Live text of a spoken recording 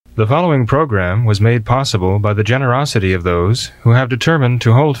The following program was made possible by the generosity of those who have determined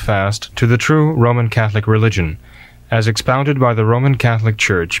to hold fast to the true Roman Catholic religion, as expounded by the Roman Catholic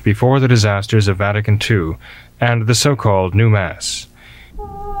Church before the disasters of Vatican II and the so-called New Mass.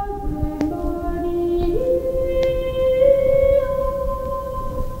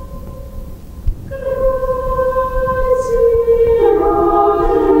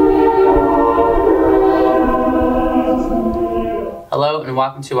 Hello and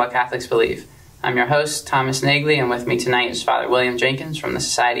welcome to What Catholics Believe. I'm your host, Thomas Nagley, and with me tonight is Father William Jenkins from the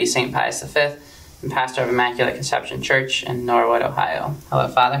Society of St. Pius V and pastor of Immaculate Conception Church in Norwood, Ohio. Hello,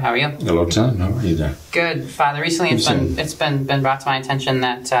 Father. How are you? Hello, Tom. How are you there? Good. Father, recently it's been brought to my attention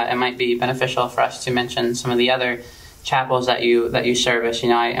that it might be beneficial for us to mention some of the other chapels that you service. You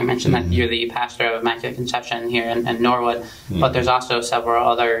know, I mentioned that you're the pastor of Immaculate Conception here in Norwood, but there's also several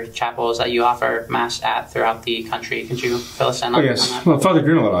other chapels that you offer Mass at throughout the country. Could you fill us in on that? Well, Father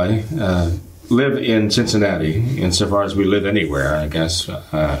Grunel and I live in Cincinnati, insofar as we live anywhere, I guess. We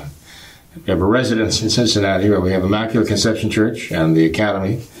have a residence in Cincinnati where we have Immaculate Conception Church and the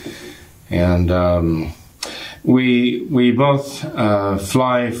Academy, and we both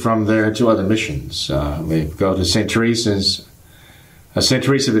fly from there to other missions. We go to St. Teresa of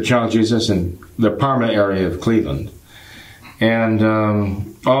the Child Jesus in the Parma area of Cleveland, and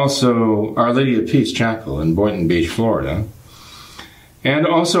also Our Lady of Peace Chapel in Boynton Beach, Florida, and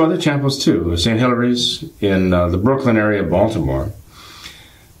also other chapels too, St. Hilary's in the Brooklyn area of Baltimore,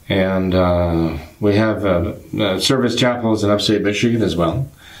 and we have service chapels in upstate Michigan as well.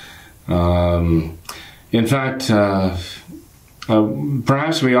 In fact,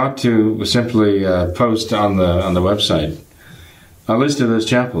 perhaps we ought to simply post on the website a list of those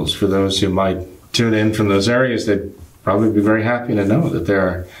chapels for those who might tune in from those areas. They'd probably be very happy to know that there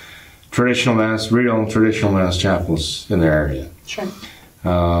are real traditional Mass chapels in their area. Sure.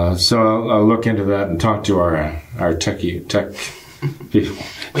 So I'll look into that and talk to our tech people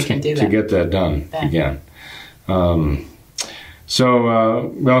We can do that. to get that done again.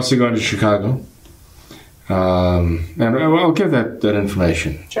 So we also go into Chicago. And I'll give that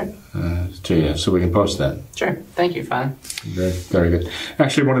information to you so we can post that. Sure. Thank you, Father. Very, very good.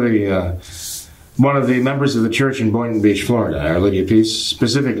 Actually, one of the members of the church in Boynton Beach, Florida, Our Lady of Peace,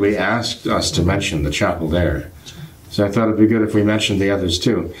 specifically asked us to mention the chapel there. So I thought it'd be good if we mentioned the others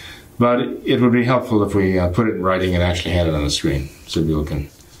too. But it would be helpful if we put it in writing and actually had it on the screen so people can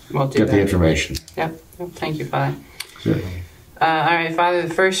get the information. Yeah. Thank you, Father. Sure. All right, Father,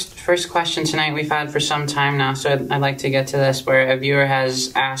 the first question tonight we've had for some time now, so I'd like to get to this, where a viewer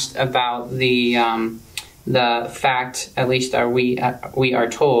has asked about the fact, at least we are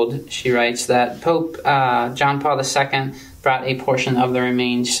told, she writes, that Pope John Paul II brought a portion of the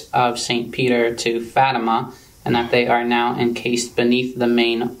remains of St. Peter to Fatima, and that they are now encased beneath the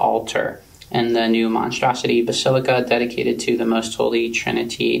main altar in the new monstrosity basilica dedicated to the Most Holy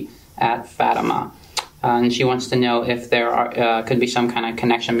Trinity at Fatima. And she wants to know if there could be some kind of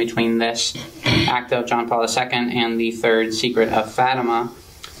connection between this act of John Paul II and the third secret of Fatima.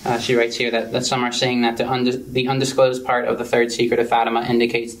 She writes here that some are saying that the undisclosed part of the third secret of Fatima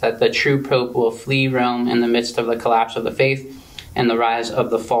indicates that the true Pope will flee Rome in the midst of the collapse of the faith and the rise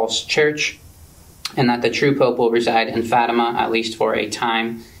of the false church, and that the true Pope will reside in Fatima, at least for a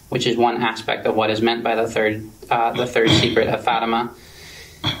time, which is one aspect of what is meant by the third secret of Fatima.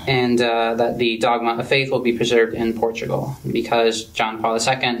 And that the dogma of faith will be preserved in Portugal, because John Paul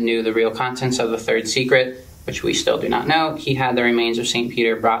II knew the real contents of the third secret, which we still do not know. He had the remains of St.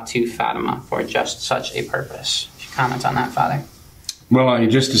 Peter brought to Fatima for just such a purpose. Could you comment on that, Father? Well, I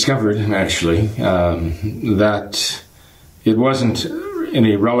just discovered, actually, that it wasn't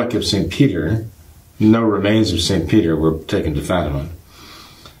any relic of St. Peter. No remains of St. Peter were taken to Fatima,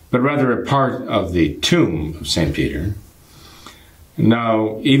 but rather a part of the tomb of St. Peter.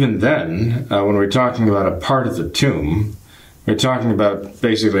 Now, even then, when we're talking about a part of the tomb, we're talking about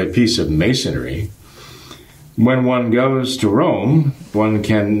basically a piece of masonry. When one goes to Rome, one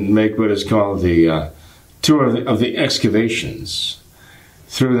can make what is called the tour of the excavations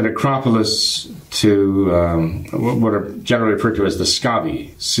through the necropolis to what are generally referred to as the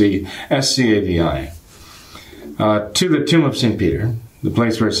Scavi, S-C-A-V-I, to the tomb of St. Peter, the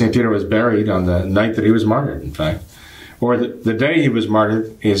place where St. Peter was buried on the night that he was martyred, in fact. Or the day he was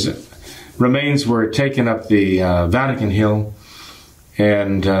martyred, his remains were taken up the Vatican Hill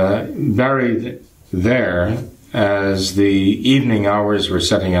and buried there as the evening hours were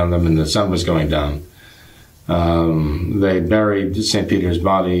setting on them and the sun was going down. They buried St. Peter's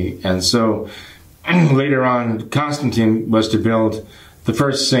body, and so later on Constantine was to build the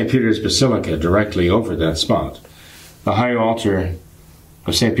first St. Peter's Basilica directly over that spot. The high altar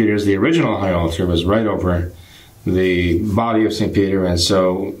of St. Peter's, the original high altar, was right over the body of St. Peter, and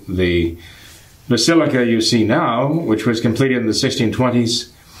so the basilica you see now, which was completed in the 1620s,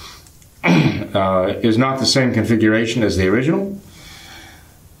 is not the same configuration as the original.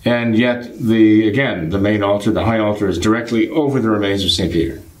 And yet, the main altar, the high altar, is directly over the remains of St.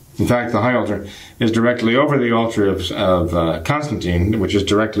 Peter. In fact, the high altar is directly over the altar of Constantine, which is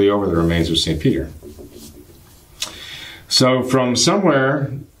directly over the remains of St. Peter. So from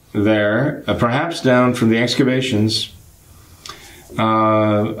somewhere there, perhaps down from the excavations,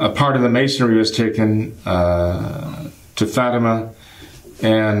 a part of the masonry was taken to Fatima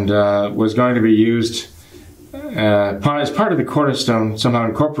and was going to be used as part of the cornerstone, somehow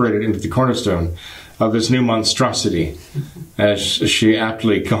incorporated into the cornerstone of this new monstrosity, as she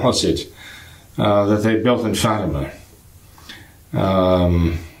aptly calls it, that they built in Fatima.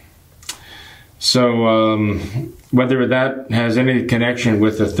 Whether that has any connection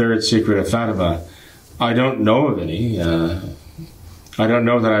with the third secret of Fatima, I don't know of any. I don't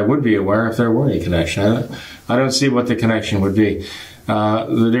know that I would be aware if there were any connection. I don't see what the connection would be.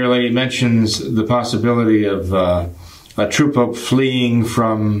 The Dear Lady mentions the possibility of a true pope fleeing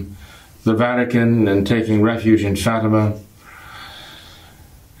from the Vatican and taking refuge in Fatima.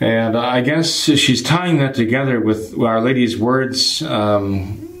 And I guess she's tying that together with Our Lady's words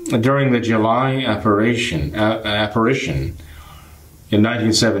during the July apparition in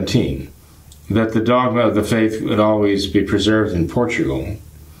 1917, that the dogma of the faith would always be preserved in Portugal.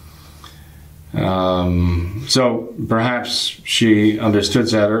 So perhaps she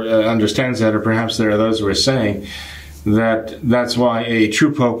understands that, or perhaps there are those who are saying that that's why a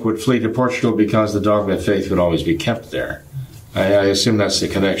true pope would flee to Portugal, because the dogma of faith would always be kept there. I assume that's the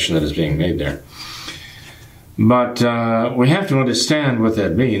connection that is being made there. But we have to understand what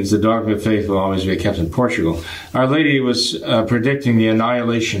that means. The dogma of faith will always be kept in Portugal. Our Lady was predicting the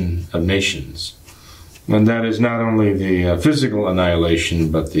annihilation of nations. And that is not only the physical annihilation,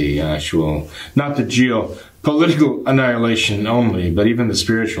 but the actual, not the geopolitical annihilation only, but even the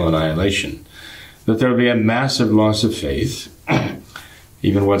spiritual annihilation. That there will be a massive loss of faith,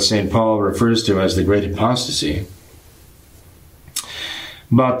 even what St. Paul refers to as the great apostasy.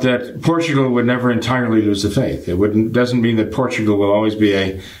 But that Portugal would never entirely lose the faith. It doesn't mean that Portugal will always be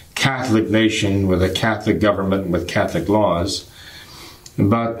a Catholic nation with a Catholic government and with Catholic laws,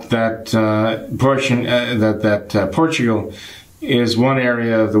 but that Portugal is one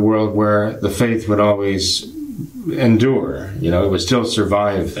area of the world where the faith would always endure. You know, it would still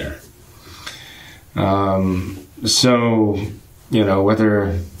survive there. So, you know,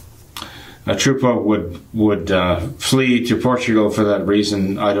 whether a true pope would flee to Portugal for that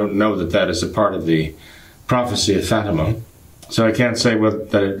reason, I don't know that that is a part of the prophecy of Fatima. So I can't say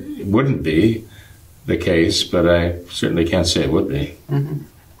that it wouldn't be the case, but I certainly can't say it would be. Mm-hmm.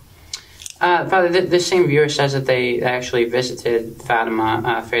 Father, this same viewer says that they actually visited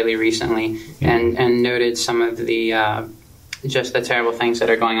Fatima fairly recently, and noted some of the just the terrible things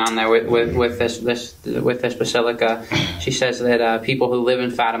that are going on there with this basilica. She says that people who live in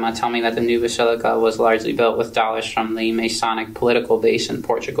Fatima tell me that the new basilica was largely built with dollars from the Masonic political base in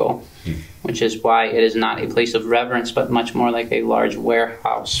Portugal, which is why it is not a place of reverence, but much more like a large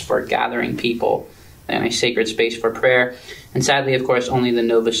warehouse for gathering people and a sacred space for prayer. And sadly, of course, only the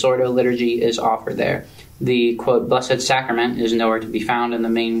Novus Ordo liturgy is offered there. The, quote, Blessed Sacrament is nowhere to be found in the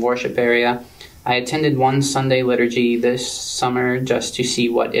main worship area. I attended one Sunday liturgy this summer just to see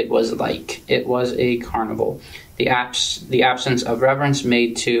what it was like. It was a carnival. The absence of reverence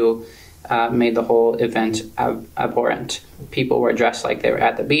made the whole event abhorrent. People were dressed like they were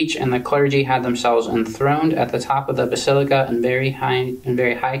at the beach, and the clergy had themselves enthroned at the top of the basilica in very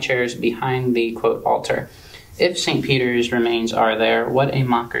high chairs behind the, quote, altar. If St. Peter's remains are there, what a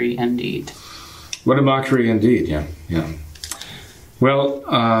mockery indeed. What a mockery indeed, yeah. Well,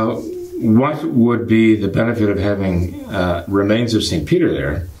 what would be the benefit of having remains of St. Peter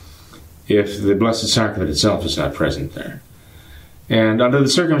there if the Blessed Sacrament itself is not present there? And under the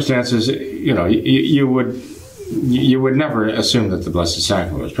circumstances, you know, you would never assume that the Blessed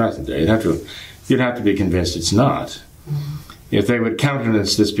Sacrament was present there. You'd have to be convinced it's not. If they would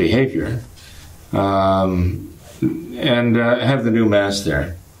countenance this behavior and have the new Mass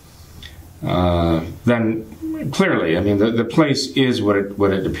there, then clearly, I mean, the place is what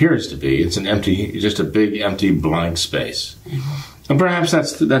it appears to be. It's just a big, empty, blank space. And perhaps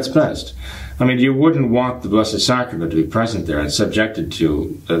that's best. I mean, you wouldn't want the Blessed Sacrament to be present there and subjected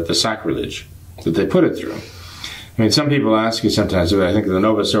to the sacrilege that they put it through. I mean, some people ask you sometimes, I think the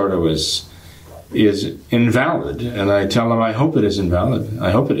Novus Ordo is invalid, and I tell them, I hope it is invalid.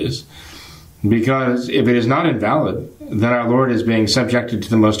 I hope it is. Because if it is not invalid, then our Lord is being subjected to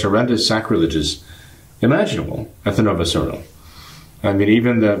the most horrendous sacrileges imaginable at the Novus Ordo. I mean,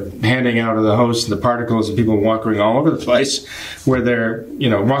 even the handing out of the host and the particles and people walking all over the place where they're,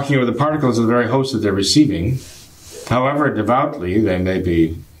 walking over the particles of the very host that they're receiving, however devoutly they may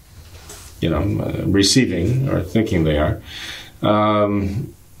be, receiving or thinking they are.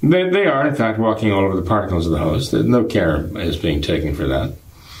 They are, in fact, walking all over the particles of the host. No care is being taken for that.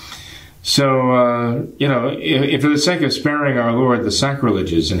 So, if for the sake of sparing our Lord the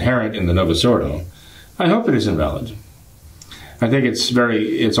sacrileges inherent in the Novus Ordo, I hope it is invalid. I think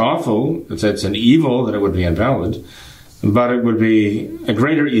it's awful, it's an evil that it would be invalid, but it would be a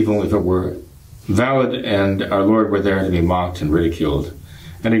greater evil if it were valid and our Lord were there to be mocked and ridiculed,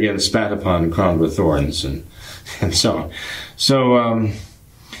 and again spat upon and crowned with thorns and so on. So,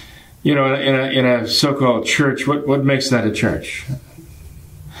 in a so-called church, what makes that a church?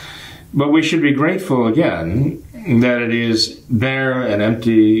 But we should be grateful again that it is bare and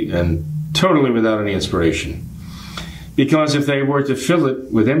empty and totally without any inspiration. Because if they were to fill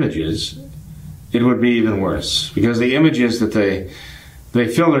it with images, it would be even worse. Because the images that they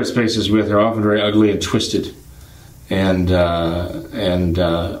fill their spaces with are often very ugly and twisted. And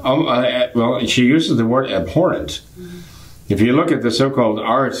she uses the word abhorrent. If you look at the so-called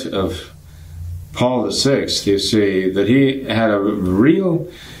art of Paul VI, you see that he had a real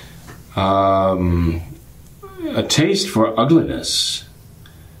a taste for ugliness.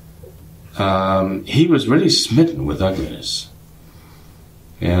 He was really smitten with ugliness.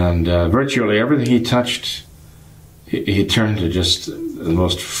 And virtually everything he touched, he turned to just the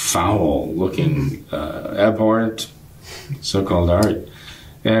most foul-looking, abhorrent so-called art.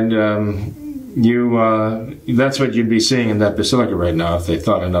 And that's what you'd be seeing in that basilica right now if they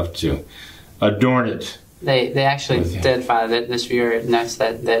thought enough to adorn it. They actually did, Father. This viewer notes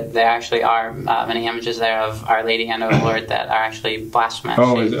that there actually are many images there of Our Lady and of the Lord that are actually blasphemous.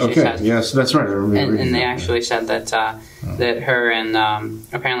 Oh, okay. Says, yes, that's right. And they actually said that that her and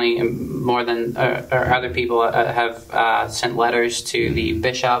apparently more than or other people have sent letters to the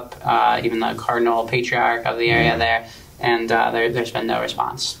bishop, even the cardinal patriarch of the area there, and there's been no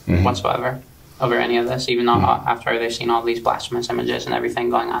response whatsoever over any of this, even after they've seen all these blasphemous images and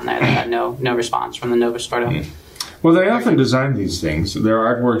everything going on there. They had no response from the Novus Ordo. Well, they often design these things, their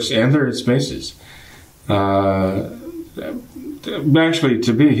artworks and their spaces, actually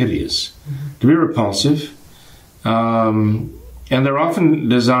to be hideous, to be repulsive, and they're often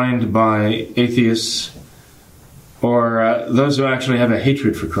designed by atheists or those who actually have a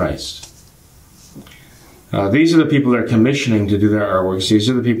hatred for Christ. These are the people they're commissioning to do their artworks. These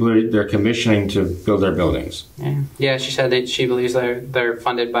are the people they're commissioning to build their buildings. Yeah, she said that she believes they're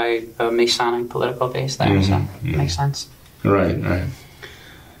funded by a Masonic political base there, so it makes sense. Right.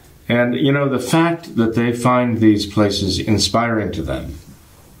 And, the fact that they find these places inspiring to them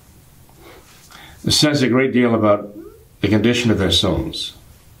says a great deal about the condition of their souls.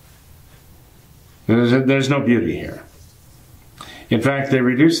 There's no beauty here. In fact, they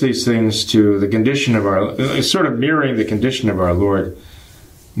reduce these things to the condition of sort of mirroring the condition of our Lord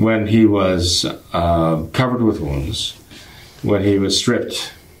when he was covered with wounds, when he was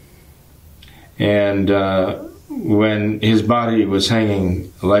stripped, and when his body was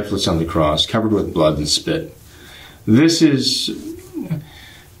hanging lifeless on the cross, covered with blood and spit. This is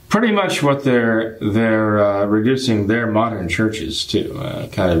pretty much what they're reducing their modern churches to,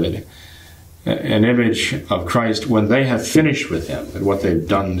 kind of an image of Christ when they have finished with him and what they've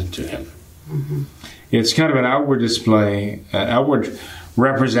done to him. It's kind of an outward display, an outward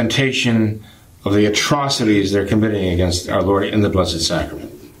representation of the atrocities they're committing against our Lord in the Blessed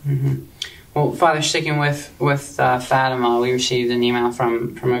Sacrament. Well, Father, sticking with Fatima, we received an email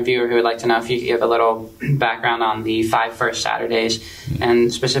from a viewer who would like to know if you could give a little background on the 5 first Saturdays,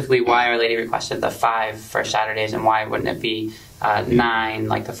 and specifically why Our Lady requested the 5 first Saturdays, and why wouldn't it be 9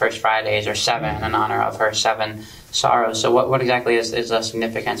 like the first Fridays, or 7 in honor of her 7 sorrows. So what exactly is the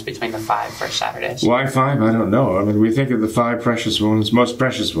significance between the 5 first Saturdays? Why 5? I don't know. I mean, we think of the 5 precious wounds, most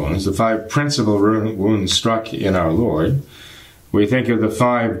precious wounds, the 5 principal wounds struck in our Lord. We think of the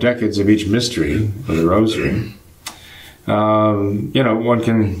 5 decades of each mystery of the Rosary. One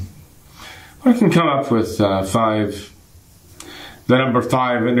can come up with 5. The number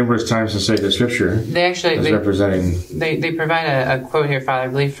 5 numerous times in sacred Scripture. They provide a quote here, Father, I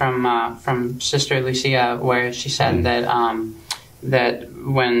believe from Sister Lucia, where she said that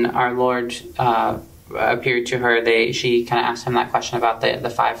when our Lord appeared to her, she kind of asked him that question about the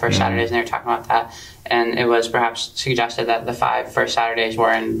 5 first Saturdays, and they were talking about that, and it was perhaps suggested that the 5 first Saturdays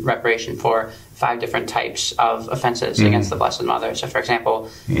were in reparation for 5 different types of offenses against the Blessed Mother. So, for example,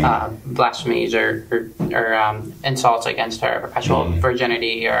 blasphemies or insults against her perpetual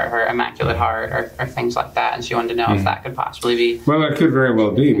virginity or her Immaculate Heart or things like that. And she wanted to know if that could possibly be. Well, it could very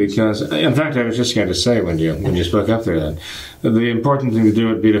well be, because, in fact, I was just going to say when you spoke up there that the important thing to do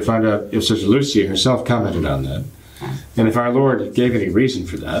would be to find out if Sister Lucia herself commented on that. And if our Lord gave any reason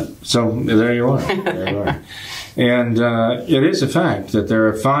for that. So there you are. There you are. And it is a fact that there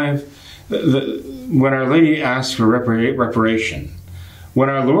are 5. When Our Lady asks for reparation, when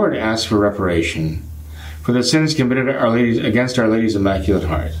our Lord asks for reparation for the sins committed against Our Lady's Immaculate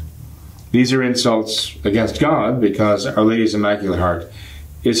Heart, these are insults against God, because Our Lady's Immaculate Heart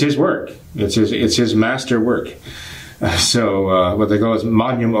is His work. It's His master work. So what they call is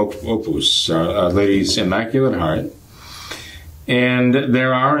magnum opus, Our Lady's Immaculate Heart. And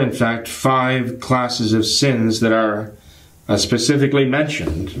there are, in fact, 5 classes of sins that are specifically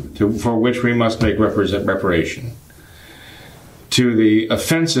mentioned for which we must make reparation. To the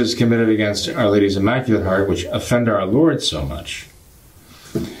offenses committed against Our Lady's Immaculate Heart, which offend our Lord so much.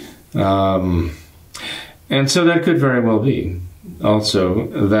 And so that could very well be also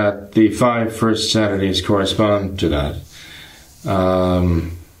that the 5 first Saturdays correspond to that.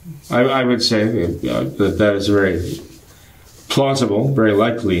 I would say that is a very plausible, very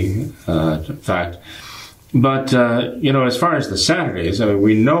likely fact. But, as far as the Saturdays, I mean,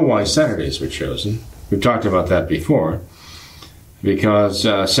 we know why Saturdays were chosen. We've talked about that before. Because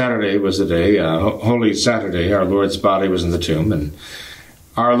Saturday was the day, Holy Saturday, our Lord's body was in the tomb, and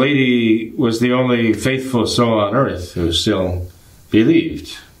Our Lady was the only faithful soul on earth who still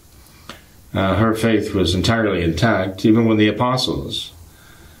believed. Her faith was entirely intact, even when the apostles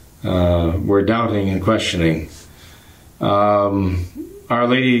were doubting and questioning. Our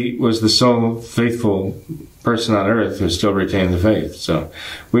Lady was the sole faithful person on earth who still retained the faith. So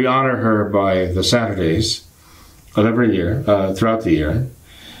we honor her by the Saturdays of every year, throughout the year.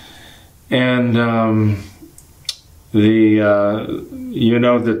 And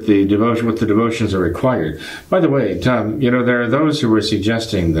that the devotion, what the devotions are required. By the way, Tom, there are those who were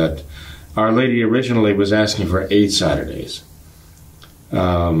suggesting that Our Lady originally was asking for 8 Saturdays.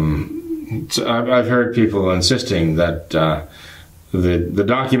 So I've heard people insisting that the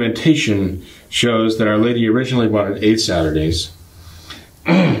documentation shows that Our Lady originally wanted 8 Saturdays,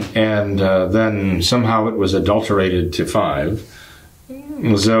 and then somehow it was adulterated to 5.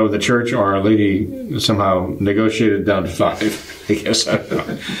 So the Church or Our Lady somehow negotiated down to 5. I guess I don't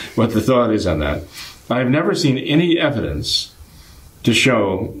know what the thought is on that. I've never seen any evidence to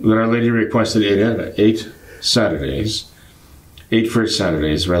show that Our Lady requested 8 Saturdays, 8 first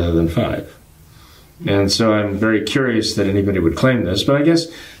Saturdays rather than 5. And so I'm very curious that anybody would claim this, but I guess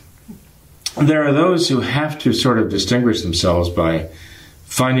there are those who have to sort of distinguish themselves by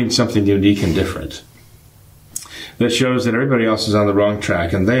finding something unique and different that shows that everybody else is on the wrong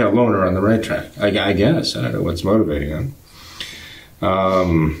track and they alone are on the right track. I guess. I don't know what's motivating them.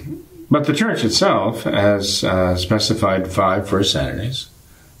 But the Church itself has specified 5 first Saturdays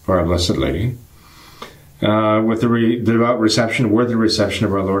for Our Blessed Lady, with the devout reception, worthy reception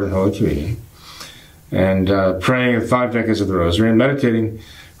of our Lord in Holy Communion, and praying 5 decades of the Rosary, and meditating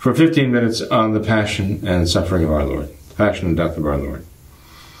for 15 minutes on the passion and suffering of our Lord, passion and death of our Lord.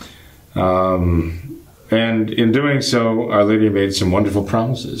 And in doing so, Our Lady made some wonderful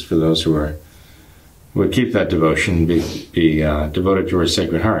promises for those who would keep that devotion, be devoted to her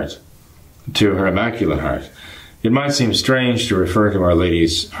Sacred Heart, to her Immaculate Heart. It might seem strange to refer to Our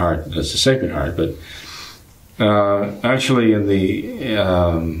Lady's heart as the Sacred Heart, but actually in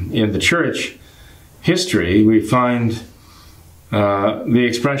the Church history, we find the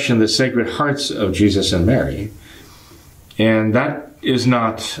expression the Sacred Hearts of Jesus and Mary. And that is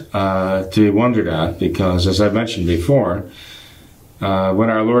not to be wondered at, because, as I mentioned before, when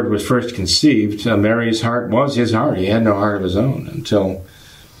our Lord was first conceived, Mary's heart was his heart. He had no heart of his own until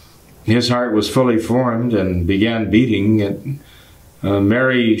his heart was fully formed and began beating. And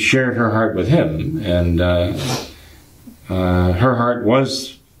Mary shared her heart with him, and her heart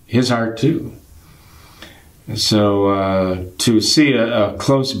was his heart too. So to see a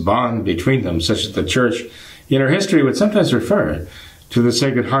close bond between them, such that the Church in her history would sometimes refer to the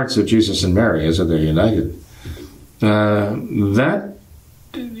Sacred Hearts of Jesus and Mary as if they're united, that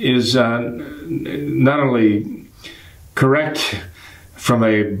is not only correct from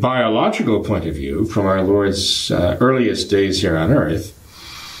a biological point of view, from our Lord's earliest days here on earth,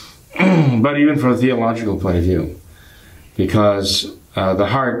 but even from a theological point of view, because the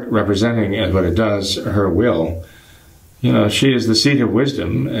heart representing what it does, her will, she is the seat of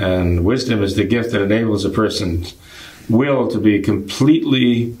wisdom, and wisdom is the gift that enables a person's will to be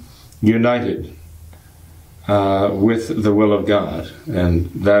completely united with the will of God, and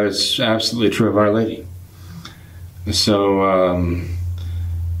that is absolutely true of Our Lady. So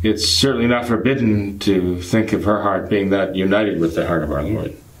it's certainly not forbidden to think of her heart being that united with the heart of our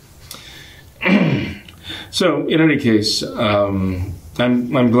Lord. So, in any case, I'm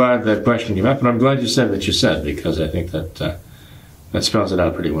glad that question came up, and I'm glad you said what you said, because I think that spells it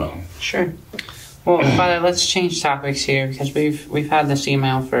out pretty well. Sure. Well, Father, let's change topics here, because we've had this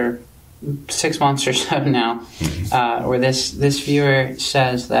email for 6 months or so now, where this viewer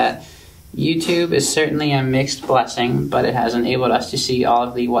says that YouTube is certainly a mixed blessing, but it has enabled us to see all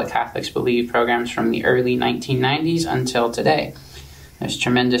of the What Catholics Believe programs from the early 1990s until today. There's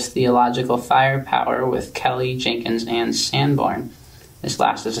tremendous theological firepower with Kelly, Jenkins, and Sanborn. This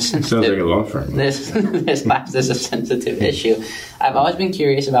last is a sensitive. Sounds like a law firm. This last is a sensitive issue. I've always been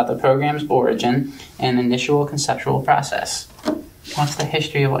curious about the program's origin and initial conceptual process. What's the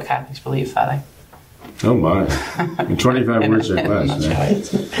history of What Catholics Believe, Father? Oh my! 25 words or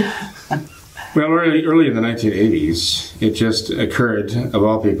less. Well, early in the 1980s, it just occurred, of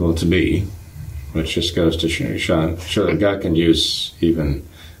all people, to me, which just goes to show that God can use even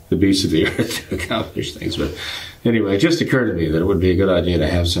the beasts of the earth to accomplish things. But anyway, it just occurred to me that it would be a good idea to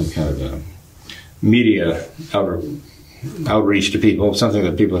have some kind of a media outreach to people, something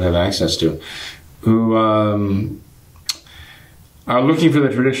that people have access to, who are looking for the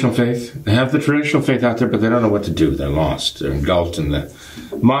traditional faith. They have the traditional faith out there, but they don't know what to do. They're lost. They're engulfed in the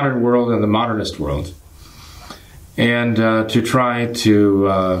modern world and the modernist world. And to try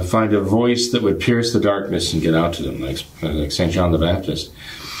to find a voice that would pierce the darkness and get out to them, like St. John the Baptist.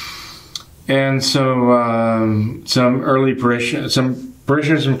 And so some parishioners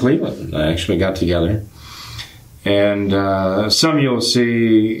from Cleveland actually got together. And some you'll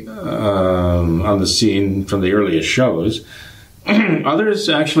see on the scene from the earliest shows. Others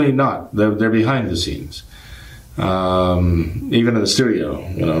actually not. They're behind the scenes. Even in the studio,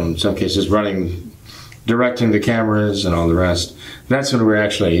 in some cases directing the cameras and all the rest. That's when we're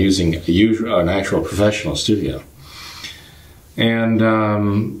actually using an actual professional studio. And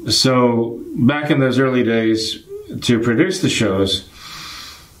so back in those early days, to produce the shows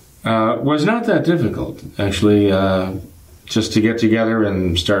was not that difficult, actually, just to get together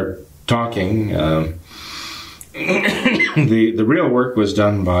and start talking. The real work was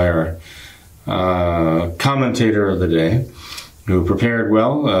done by our commentator of the day, who prepared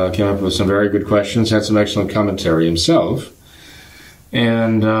well, came up with some very good questions, had some excellent commentary himself.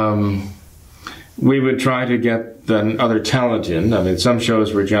 And we would try to get the other talent in. I mean, some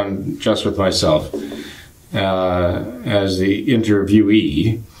shows were done just with myself as the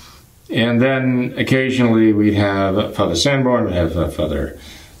interviewee. And then occasionally we'd have Father Sanborn, we'd have Father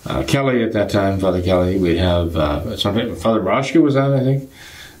Kelly at that time, Father Kelly. We'd have Father Roshka was on, I think.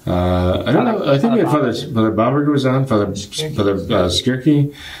 I don't know. I think we had Father Bomberger was on, Father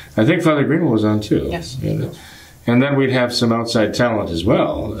Skirky. I think Father Greenwell was on too. Yes. And then we'd have some outside talent as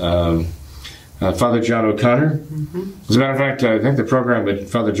well. Father John O'Connor. Mm-hmm. As a matter of fact, I think the program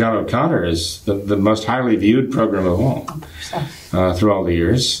with Father John O'Connor is the most highly viewed program of all through all the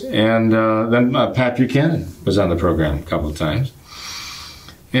years. And then Pat Buchanan was on the program a couple of times.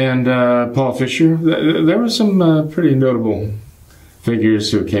 And Paul Fisher. There were some pretty notable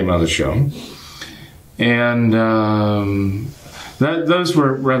figures who came on the show. And those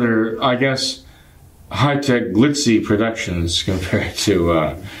were rather, I guess, high-tech, glitzy productions compared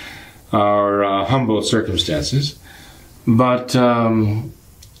to our humble circumstances. But then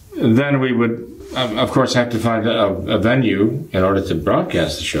we would, of course, have to find a venue in order to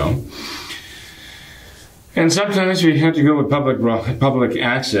broadcast the show. And sometimes we had to go with public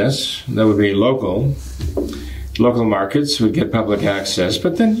access. That would be local markets would get public access,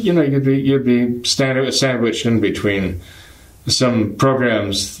 but then you'd be sandwiched in between some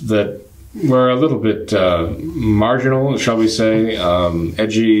programs that were a little bit marginal, shall we say,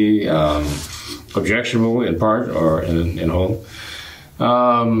 edgy, objectionable in part or in whole.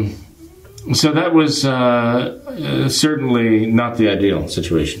 So that was certainly not the ideal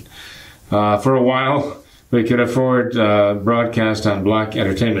situation. For a while, we could afford broadcast on Black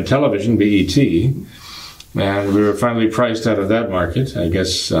Entertainment Television, BET, and we were finally priced out of that market. I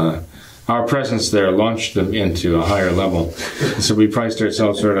guess our presence there launched them into a higher level, so we priced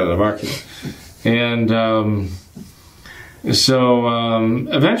ourselves right out of the market. And so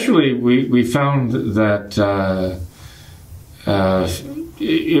eventually we found that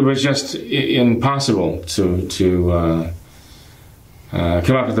it was just impossible to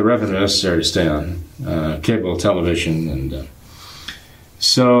come up with the revenue necessary to stay on cable television. And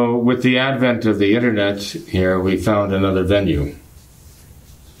so with the advent of the internet here, we found another venue.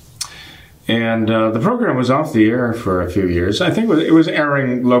 And the program was off the air for a few years. I think it was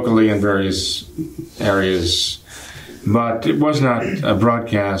airing locally in various areas, but it was not a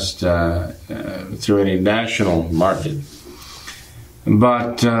broadcast through any national market.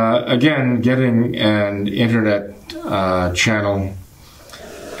 But again, getting an internet channel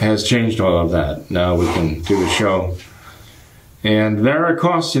has changed all of that. Now we can do the show. And there are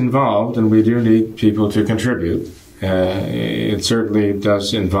costs involved, and we do need people to contribute. It certainly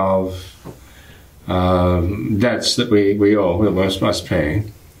does involve debts that we owe, we must pay.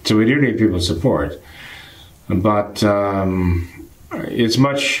 So we do need people's support. But it's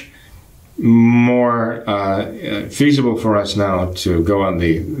much more feasible for us now to go on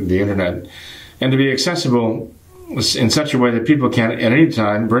the internet and to be accessible in such a way that people can, at any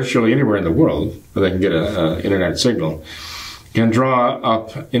time, virtually anywhere in the world, where they can get an internet signal, can draw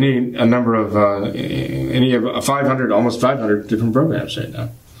up a number of any of 500, almost 500 different programs right now.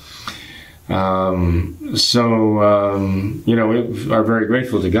 You know, we are very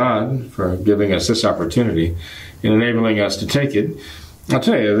grateful to God for giving us this opportunity and enabling us to take it. I'll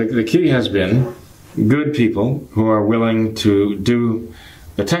tell you, the key has been good people who are willing to do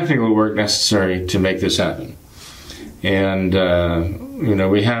the technical work necessary to make this happen. And, you know,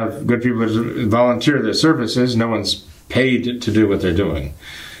 we have good people who volunteer their services. No one's paid to do what they're doing.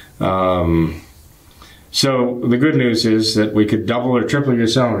 So the good news is that we could double or triple your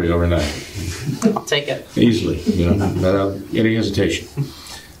salary overnight. I'll take it. Easily, you know, without any hesitation.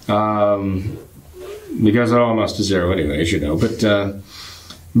 Because it all amounts to zero anyway, as you know. But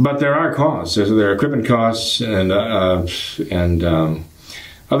there are costs. There are equipment costs and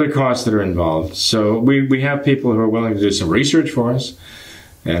other costs that are involved. So we have people who are willing to do some research for us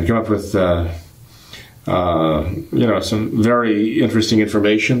and come up with you know, some very interesting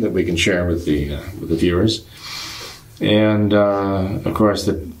information that we can share with the viewers. And of course,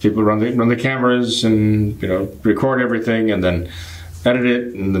 the people run the cameras and, you know, record everything and then edit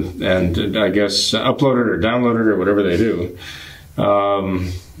it and I guess upload it or download it or whatever they do,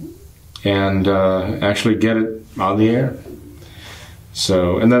 and actually get it on the air.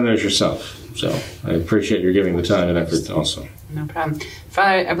 So, and then there's yourself. So I appreciate your giving the time and effort also. No problem.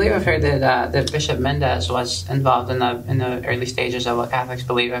 Father, I believe I've heard that Bishop Mendez was involved in the early stages of what Catholics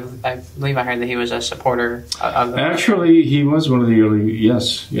believe. I believe I heard that he was a supporter of the... Actually, he was one of the early...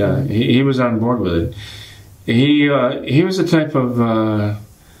 Yes, yeah. He was on board with it. He was a type of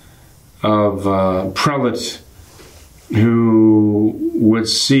prelate who would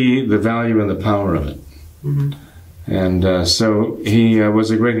see the value and the power of it. Mm-hmm. And so he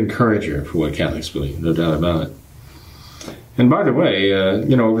was a great encourager for what Catholics believe, no doubt about it. And by the way,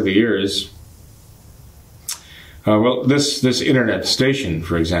 you know, over the years, well, this internet station,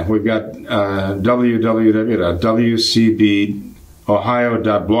 for example, we've got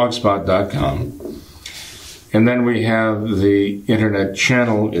www.wcbohio.blogspot.com. And then we have the internet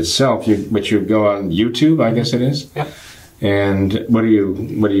channel itself, which you go on YouTube, I guess it is. Yep. And what do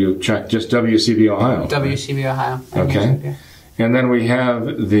you check? Just WCB Ohio. WCB Ohio. Okay. And then we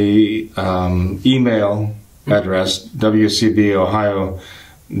have the email address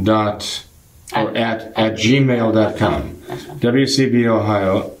wcbohio@gmail.com.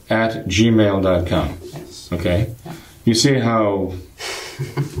 wcbohio@gmail.com. Yes. Okay. Yeah. You see how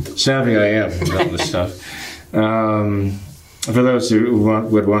savvy I am about this stuff. For those who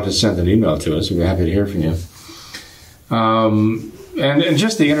would want to send an email to us, we'd be happy to hear from you. And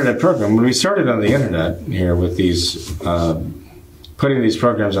just the internet program. When we started on the internet here with these, putting these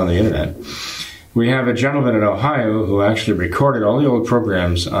programs on the internet, we have a gentleman in Ohio who actually recorded all the old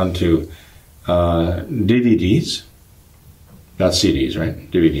programs onto DVDs, not CDs,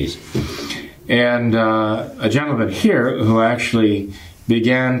 right? DVDs. And a gentleman here who actually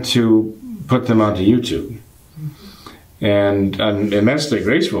began to put them onto YouTube. And I'm immensely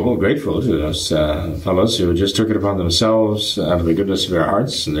grateful to those fellows who just took it upon themselves out of the goodness of their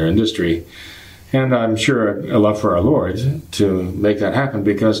hearts and their industry. And I'm sure a love for our Lord to make that happen,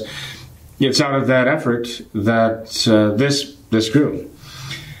 because it's out of that effort that this grew.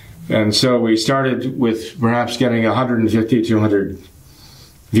 And so we started with perhaps getting 150, 200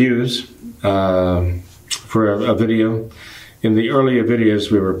 views for a video in the earlier videos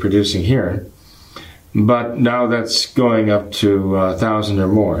we were producing here. But now that's going up to 1,000 or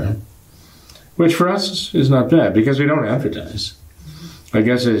more, which for us is not bad because we don't advertise. I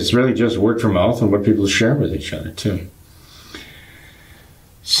guess it's really just word of mouth and what people share with each other too.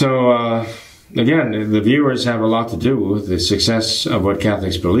 So again, the viewers have a lot to do with the success of what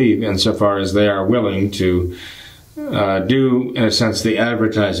Catholics believe, insofar as they are willing to do, in a sense, the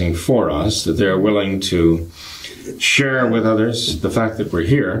advertising for us, that they're willing to share with others the fact that we're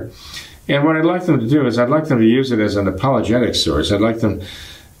here. And what I'd like them to do is I'd like them to use it as an apologetic source. I'd like them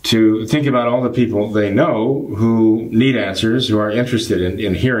to think about all the people they know who need answers, who are interested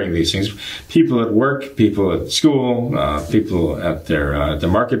in hearing these things. People at work, people at school, people at the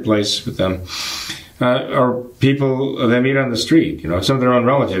marketplace with them, or people they meet on the street. Some of their own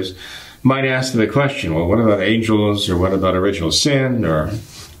relatives might ask them a question. Well, what about angels, or what about original sin, or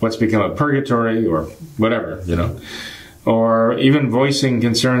what's become of purgatory, or whatever, or even voicing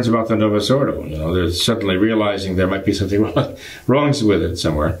concerns about the Novus Ordo. They're suddenly realizing there might be something wrong with it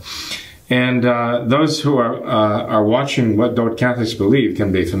somewhere. And those who are watching what Catholics believe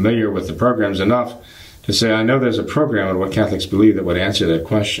can be familiar with the programs enough to say, I know there's a program on what Catholics believe that would answer that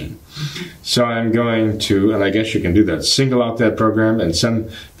question. So I'm going to, and I guess you can do that, single out that program and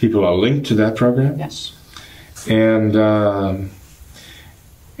send people a link to that program. Yes.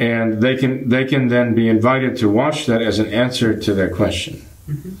 And they can then be invited to watch that as an answer to their question.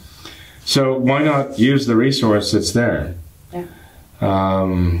 Mm-hmm. So why not use the resource that's there? Yeah.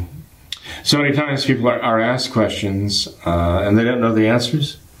 So many times people are asked questions and they don't know the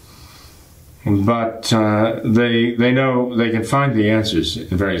answers, but they know they can find the answers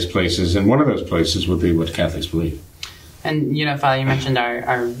in various places, and one of those places would be what Catholics believe. And, Father, you mentioned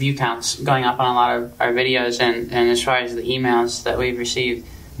our view counts going up on a lot of our videos, and as far as the emails that we've received,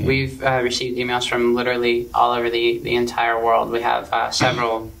 we've received emails from literally all over the entire world. We have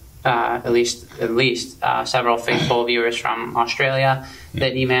several, at least several faithful viewers from Australia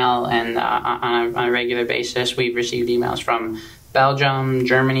that email, and on a regular basis. We've received emails from Belgium,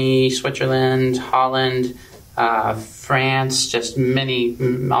 Germany, Switzerland, Holland, France, just many,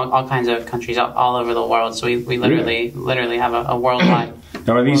 all kinds of countries all over the world. So we literally have a worldwide.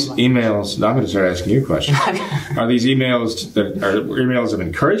 Now, are these emails? Now I'm going to start asking you questions. Are these emails emails of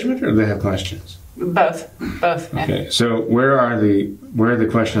encouragement, or do they have questions? Both. Yeah. Okay. So where are the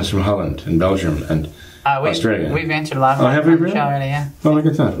questions from Holland and Belgium and Australia? We've answered a lot of them. Oh, have we really? Already, yeah. Oh, look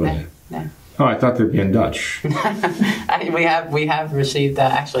at that. Yeah. Oh, I thought they'd be in Dutch. We have received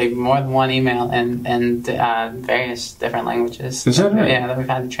actually more than one email in various different languages. Is that right? Yeah, that we've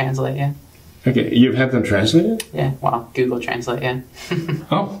had to translate. Yeah. Okay, you've had them translated? Yeah. Well, Google Translate. Yeah.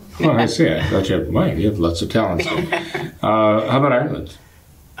 Oh, I see. I thought you have lots of talent. How about Ireland?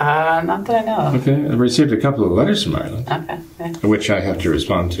 Not that I know of. Okay, I received a couple of letters from Ireland. Okay. Yeah. Which I have to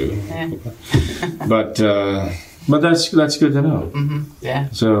respond to. Yeah. But that's good to know. Mm-hmm. Yeah.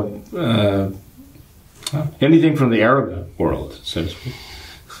 So, anything from the Arab world, so to speak?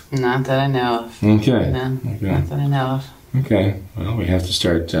 Not that I know of. Okay. No, okay. Not that I know of. Okay. Well, we have to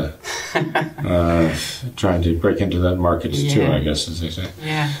start trying to break into that market too, I guess, as they say.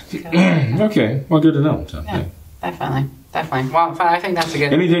 Yeah. Okay. Well, good to know. So, yeah, definitely. Well, I think that's a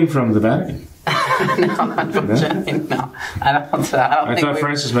good. Anything from the Vatican? No, unfortunately, no. I don't I thought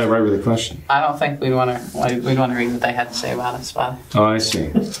Francis might write with a question. I don't think we'd want to read what they had to say about us, Father. Oh, I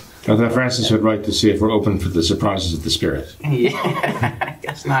see. I thought Francis would write to see if we're open for the surprises of the Spirit. Yeah, I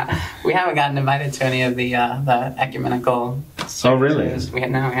guess not. We haven't gotten invited to any of the ecumenical services. Oh, really? We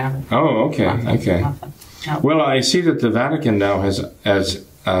haven't. Oh, okay. Okay. No. Well, I see that the Vatican now has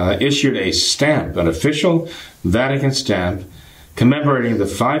issued a stamp, an official Vatican stamp, commemorating the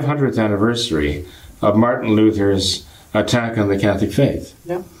 500th anniversary of Martin Luther's attack on the Catholic faith.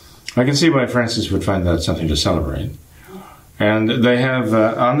 Yeah. I can see why Francis would find that something to celebrate. And they have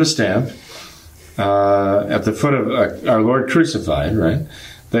on the stamp, at the foot of our Lord crucified, right?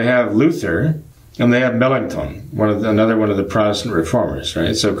 They have Luther, and they have Melanchthon, another one of the Protestant reformers,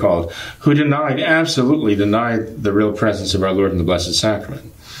 right, so-called, who absolutely denied the real presence of our Lord in the Blessed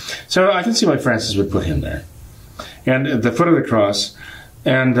Sacrament. So I can see why Francis would put him there. And at the foot of the cross,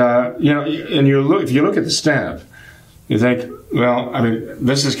 and if you look at the stamp, you think, well, I mean,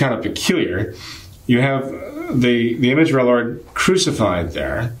 this is kind of peculiar. You have the image of our Lord crucified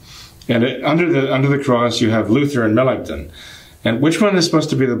there, and under the cross you have Luther and Melanchthon. And which one is supposed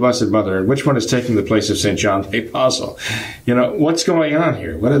to be the Blessed Mother, and which one is taking the place of St. John the Apostle? What's going on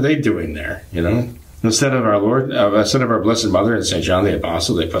here? What are they doing there? Instead of our Lord, instead of our Blessed Mother and St. John the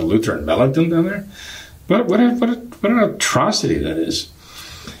Apostle, they put Luther and Melanchthon down there. What an atrocity that is!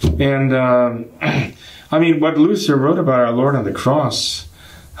 And I mean, what Luther wrote about our Lord on the cross,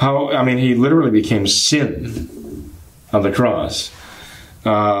 he literally became sin on the cross.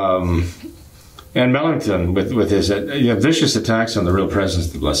 And Melanchthon, with his vicious attacks on the real presence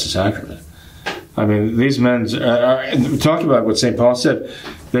of the Blessed Sacrament. I mean, these men talk about what St. Paul said.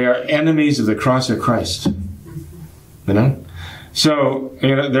 They are enemies of the cross of Christ. So,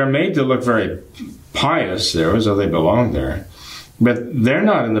 they're made to look very pious there, as though they belong there. But they're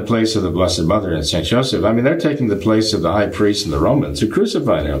not in the place of the Blessed Mother and St. Joseph. I mean, they're taking the place of the high priest and the Romans who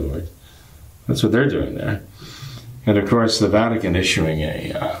crucified our Lord. That's what they're doing there. And of course, the Vatican issuing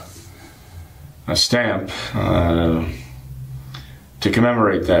a stamp to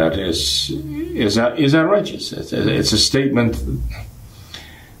commemorate that is outrageous. It's a statement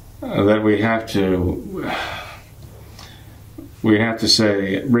that we have to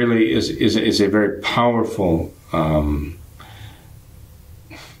say really is a very powerful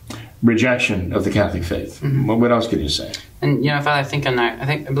rejection of the Catholic faith. What else could you say? And Father,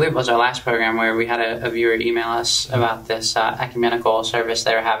 I believe it was our last program where we had a viewer email us about this ecumenical service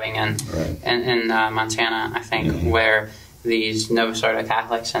they were having in Montana, I think, where these Novus Ordo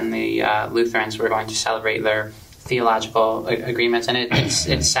Catholics and the Lutherans were going to celebrate their theological agreements. And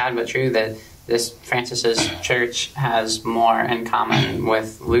it's sad but true that this Francis's church has more in common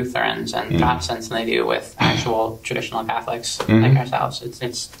with Lutherans and Protestants than they do with actual traditional Catholics like ourselves.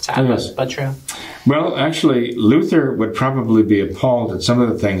 It's sad but true. Well, actually, Luther would probably be appalled at some of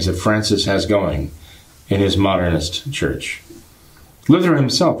the things that Francis has going in his modernist church. Luther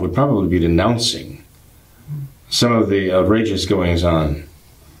himself would probably be denouncing some of the outrageous goings-on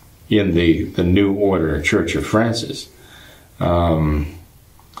in the New Order Church of Francis. You're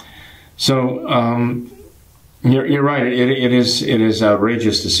right. It is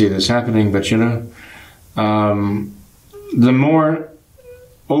outrageous to see this happening. But the more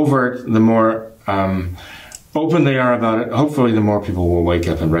overt, the more open they are about it, hopefully, the more people will wake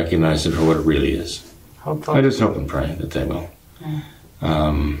up and recognize it for what it really is. Hopefully. I just hope and pray that they will.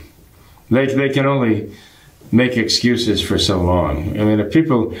 They can only make excuses for so long. I mean, if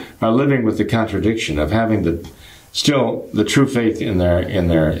people are living with the contradiction of having the true faith in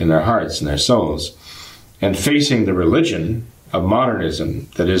their hearts and their souls, and facing the religion of modernism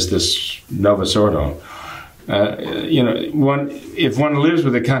that is this Novus Ordo, if one lives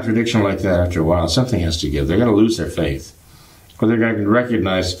with a contradiction like that after a while, something has to give. They're going to lose their faith, or they're going to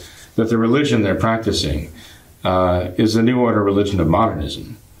recognize that the religion they're practicing is the New Order religion of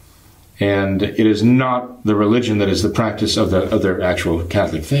modernism. And it is not the religion that is the practice of their actual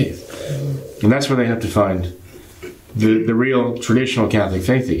Catholic faith. And that's where they have to find the real traditional Catholic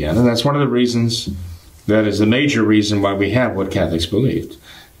faith again. And that's one of the reasons, that is the major reason why we have what Catholics believed,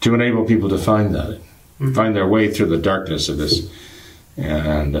 to enable people to find that, find their way through the darkness of this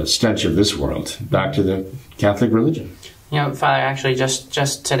and stench of this world back to the Catholic religion. Father, actually,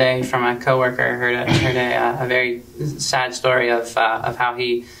 just today from a coworker, I heard a very sad story of how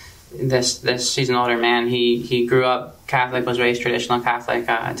he's an older man. He grew up Catholic, was raised traditional Catholic,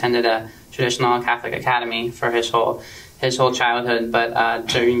 attended a traditional Catholic academy for his whole childhood. But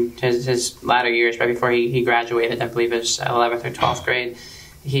during his latter years, right before he graduated, I believe it was 11th or 12th grade,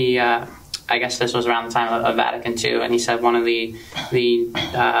 he I guess this was around the time of Vatican II, and he said one of the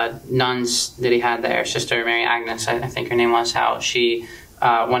nuns that he had there, Sister Mary Agnes, I think her name was, how she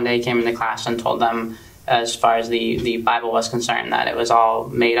one day came into class and told them, as far as the Bible was concerned, that it was all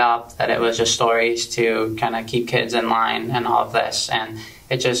made up, that it was just stories to kind of keep kids in line and all of this. And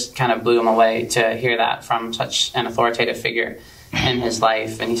it just kind of blew him away to hear that from such an authoritative figure in his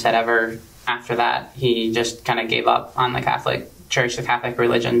life. And he said ever after that, he just kind of gave up on the Catholic Church, the Catholic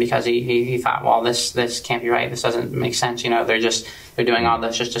religion, because he thought, well, this can't be right. This doesn't make sense. They're doing all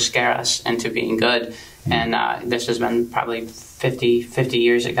this just to scare us into being good. And this has been probably 50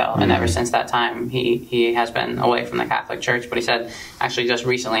 years ago. And ever since that time, he has been away from the Catholic Church. But he said, actually, just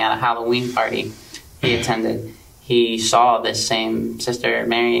recently at a Halloween party he attended, he saw this same Sister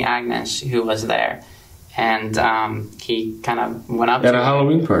Mary Agnes who was there. And he kind of went up at to a her.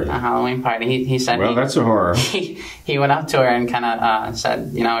 Halloween party. A Halloween party. He said, well, that's a horror. He went up to her and kind of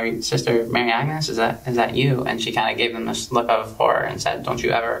said, Sister Mary Agnes, is that you? And she kind of gave him this look of horror and said, don't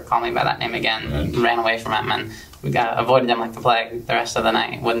you ever call me by that name again. Right. And ran away from him, and we avoided him like the plague the rest of the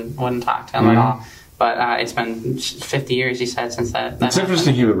night. Wouldn't talk to him at all. But it's been 50 years, he said, since that. It's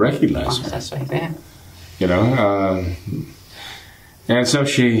interesting he would recognize her. That's right, yeah. And so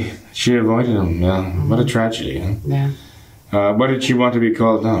she avoided him. Yeah, what a tragedy. Huh? Yeah. What did she want to be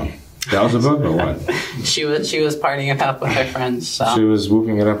called now? Beelzebub or what? She was partying it up with her friends. So. She was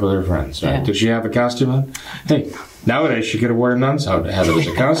whooping it up with her friends. Right? Yeah. Did she have a costume on? Hey, nowadays she could have worn a nun's habit as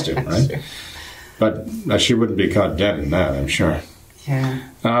a costume, right? Sure. But she wouldn't be caught dead in that, I'm sure. Yeah.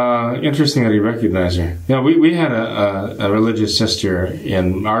 Interesting that he recognized her. Yeah, we had a religious sister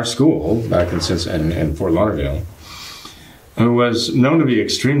in our school back in Fort Lauderdale, who was known to be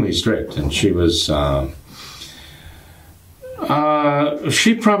extremely strict, and she was.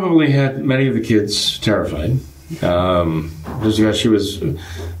 She probably had many of the kids terrified, because she was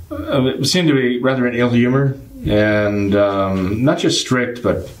seemed to be rather in ill humor, and not just strict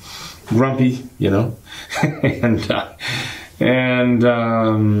but grumpy, and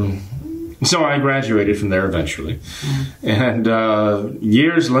So I graduated from there eventually. And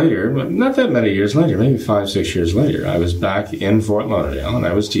years later, not that many years later, maybe 5, 6 years later, I was back in Fort Lauderdale and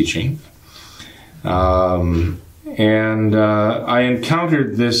I was teaching. And I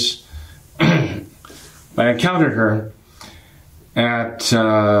encountered her at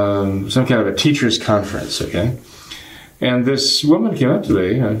some kind of a teacher's conference, okay? And this woman came up to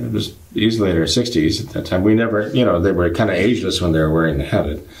me, it was easily in her 60s at that time. We never, they were kind of ageless when they were wearing the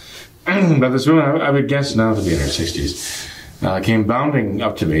habit. But this woman, I would guess now to be in her 60s, came bounding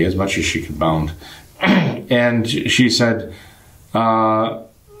up to me as much as she could bound. And she said,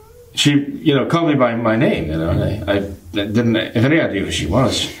 she called me by my name, I didn't have any idea who she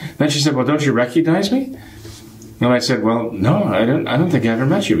was. Then she said, well, don't you recognize me? And I said, well, no, I don't think I ever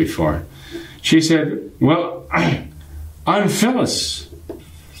met you before. She said, well, I'm Phyllis.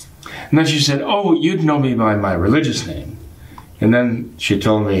 And then she said, oh, you'd know me by my religious name. And then she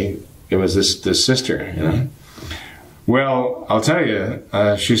told me it was this sister, Well, I'll tell you,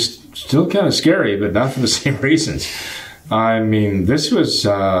 she's still kind of scary, but not for the same reasons. I mean, this was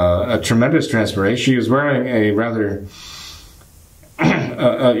a tremendous transformation. She was wearing a rather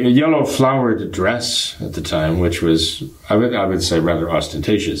a yellow flowered dress at the time, which was, I would say, rather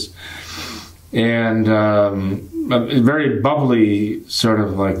ostentatious. And very bubbly, sort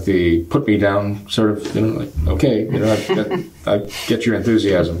of like the put me down sort of, like, okay, I get your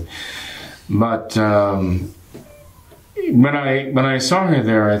enthusiasm. But when I saw her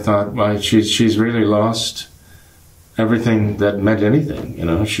there, I thought, well, she's really lost everything that meant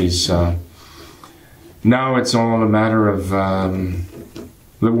anything. She's now it's all a matter of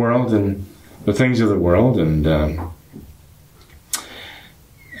the world and the things of the world, and there's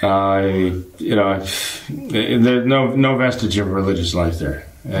no vestige of religious life there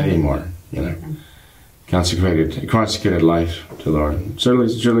anymore. Consecrated life to the Lord.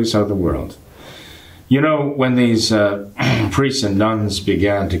 Certainly so the world. When these priests and nuns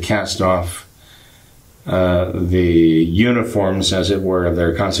began to cast off the uniforms, as it were, of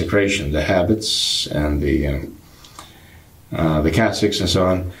their consecration, the habits and the cassocks and so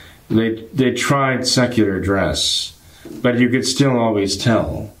on, they tried secular dress, but you could still always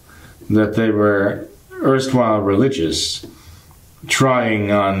tell that they were erstwhile religious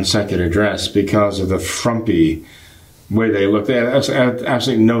trying on secular dress because of the frumpy way they looked. They had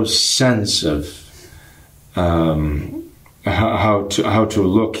absolutely no sense of how to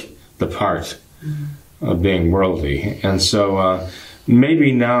look the part of being worldly. And so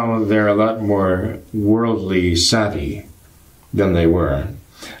maybe now they're a lot more worldly savvy than they were.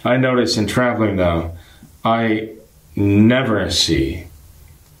 I notice in traveling now, I never see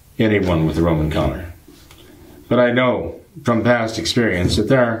anyone with a Roman collar. But I know from past experience that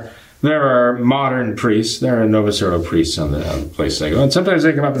there are modern priests, there are Novus Ordo priests on the place they go, and sometimes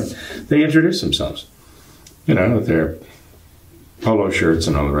they come up and they introduce themselves, with their polo shirts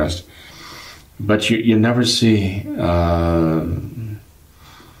and all the rest. But you never see, you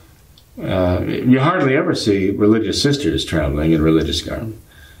hardly ever see religious sisters traveling in religious garb.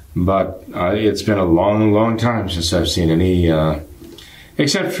 But it's been a long, long time since I've seen any,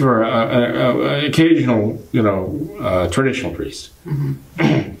 except for occasional, traditional priests.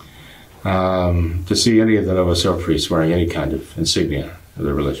 To see any of the Novus Ordo priests wearing any kind of insignia of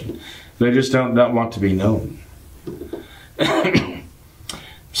their religion. They just don't want to be known.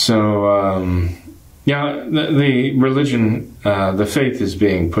 So, the religion, the faith is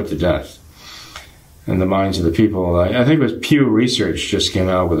being put to death in the minds of the people. I think it was Pew Research just came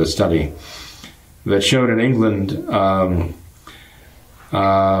out with a study that showed in England,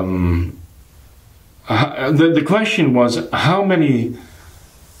 the question was how many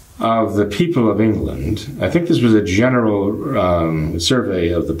of the people of England, I think this was a general survey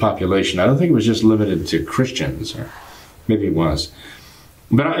of the population. I don't think it was just limited to Christians, or maybe it was.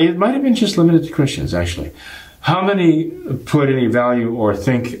 But it might have been just limited to Christians, actually. How many put any value or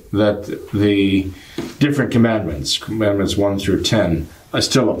think that the different commandments 1 through 10,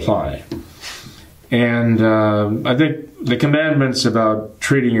 still apply? And I think the commandments about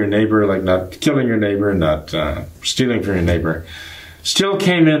treating your neighbor, like not killing your neighbor, not stealing from your neighbor, still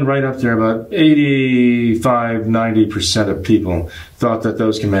came in right up there. About 85-90% of people thought that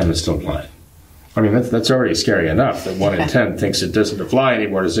those commandments still apply. I mean, that's already scary enough that 1 in 10 thinks it doesn't apply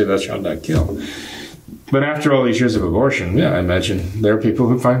anymore to say thou shalt not kill. But after all these years of abortion, I imagine there are people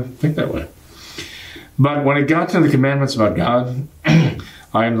who think that way. But when it got to the commandments about God,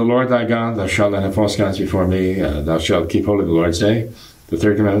 I am the Lord thy God, thou shalt not have false gods before me, thou shalt keep holy the Lord's day. The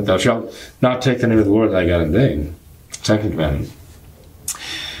third commandment, thou shalt not take the name of the Lord thy God in vain. Second commandment.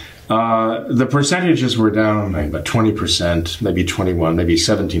 The percentages were down like about 20%, maybe 21, maybe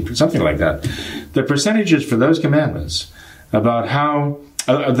 17%, something like that. The percentages for those commandments about how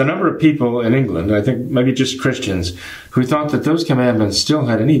the number of people in England, I think maybe just Christians, who thought that those commandments still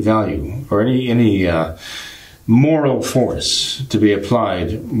had any value or any moral force to be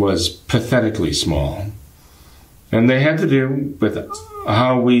applied was pathetically small. And they had to do with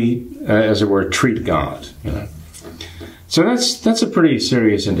how we, as it were, treat God. You know? So that's a pretty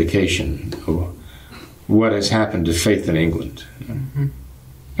serious indication of what has happened to faith in England. Mm-hmm.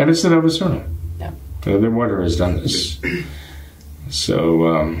 And it's the Novus Ordo. Yeah. The Order has done this.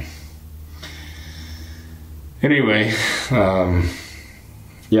 So, anyway,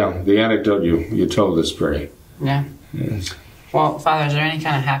 yeah, the anecdote you told is pretty. Yeah. Yes. Well, Father, is there any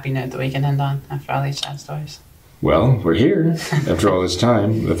kind of happy note that we can end on after all these sad stories? Well, we're here after all this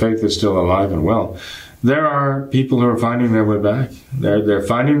time. The faith is still alive and well. There are people who are finding their way back. They're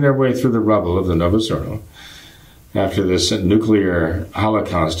finding their way through the rubble of the Novus Ordo after this nuclear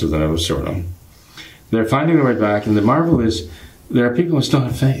holocaust of the Novus Ordo. They're finding their way back, and the marvel is there are people who still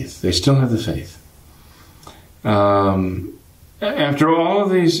have faith. They still have the faith. After all of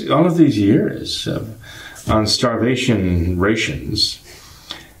these years on starvation rations,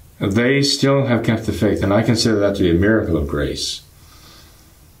 they still have kept the faith, and I consider that to be a miracle of grace.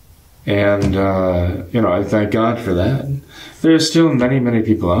 And I thank God for that. There are still many, many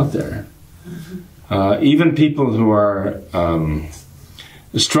people out there, even people who are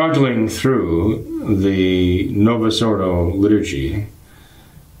struggling through the Novus Ordo liturgy,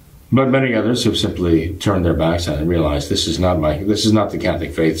 but many others who've simply turned their backs on it and realized this is not the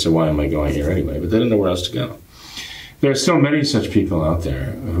Catholic faith, so why am I going here anyway? But they don't know where else to go. There are still many such people out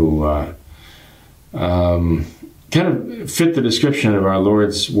there who kind of fit the description of our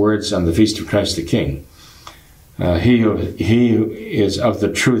Lord's words on the Feast of Christ the King. He who is of the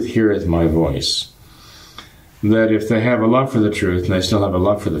truth heareth my voice. That if they have a love for the truth and they still have a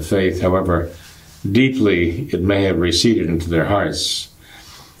love for the faith, however deeply it may have receded into their hearts,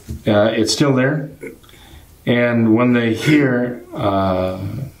 it's still there. And when they hear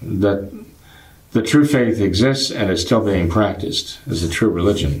that the true faith exists and is still being practiced as a true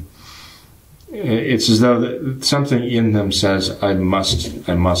religion, it's as though something in them says, I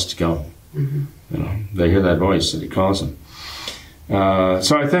must go. Mm-hmm. You know, they hear that voice that he calls them.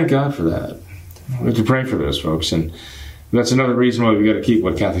 So I thank God for that. We have to pray for those folks, and that's another reason why we've got to keep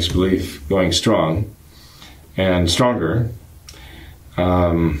what Catholics believe going strong and stronger.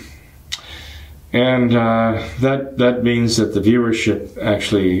 And that means that the viewership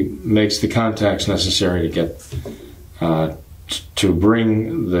actually makes the contacts necessary to get to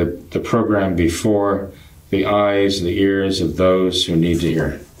bring the program before the eyes and the ears of those who need to hear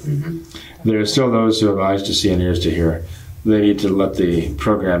it. Mm-hmm. There are still those who have eyes to see and ears to hear. They need to let the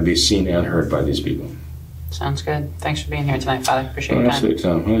program be seen and heard by these people. Sounds good. Thanks for being here tonight, Father. Appreciate your time. Absolutely,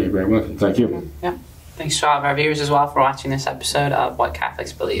 Tom. Well, you're very welcome. Thank you. Yeah. Thanks to all of our viewers as well for watching this episode of What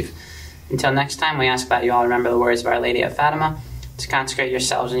Catholics Believe. Until next time, we ask that you all remember the words of Our Lady of Fatima, to consecrate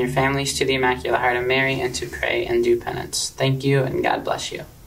yourselves and your families to the Immaculate Heart of Mary, and to pray and do penance. Thank you, and God bless you.